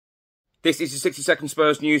This is the 60-second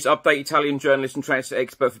Spurs news update. Italian journalist and transfer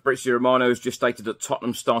expert Fabrizio Romano has just stated that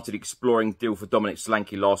Tottenham started exploring deal for Dominic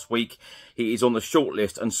Solanke last week. He is on the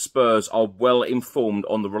shortlist and Spurs are well informed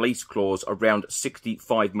on the release clause around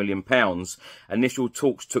 £65 million. Initial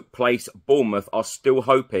talks took place. Bournemouth are still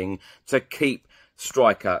hoping to keep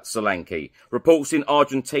striker Solanke. Reports in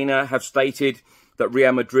Argentina have stated that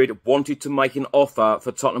Real Madrid wanted to make an offer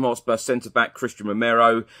for Tottenham Hotspur centre-back Christian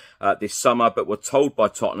Romero this summer, but were told by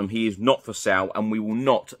Tottenham he is not for sale and we will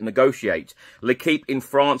not negotiate. L'Equipe in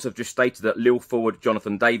France have just stated that Lille forward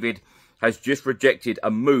Jonathan David has just rejected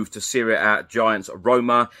a move to Serie A giants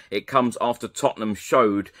Roma. It comes after Tottenham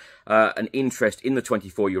showed an interest in the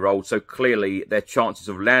 24-year-old, so clearly their chances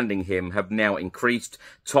of landing him have now increased.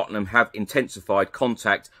 Tottenham have intensified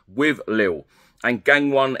contact with Lille. And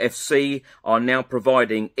Gangwon FC are now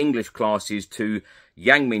providing English classes to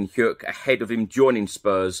Yang Min-hyuk ahead of him joining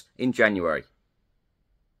Spurs in January.